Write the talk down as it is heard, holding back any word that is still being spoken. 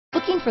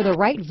Looking for the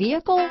right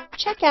vehicle?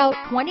 Check out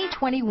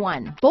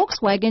 2021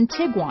 Volkswagen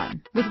Tiguan.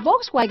 With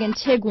Volkswagen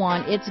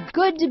Tiguan, it's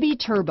good to be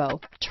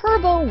turbo.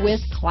 Turbo with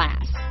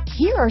class.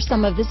 Here are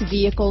some of this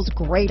vehicle's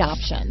great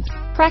options: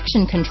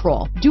 traction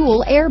control,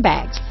 dual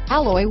airbags,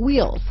 alloy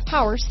wheels,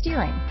 power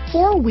steering,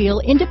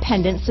 four-wheel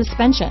independent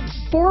suspension,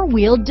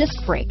 four-wheel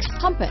disc brakes,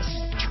 compass,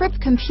 trip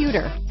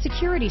computer,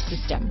 security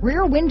system,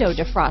 rear window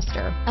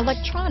defroster,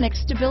 electronic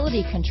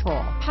stability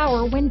control,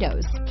 power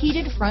windows,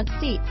 heated front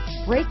seats,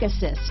 brake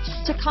assist,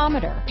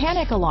 tachometer,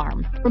 panic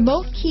alarm,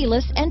 remote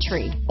keyless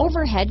entry,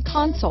 overhead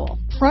console,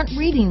 front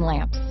reading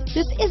lamps.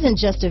 This isn't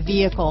just a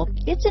vehicle,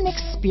 it's an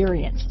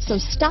experience. So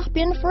stop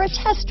in for a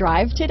test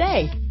drive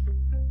today.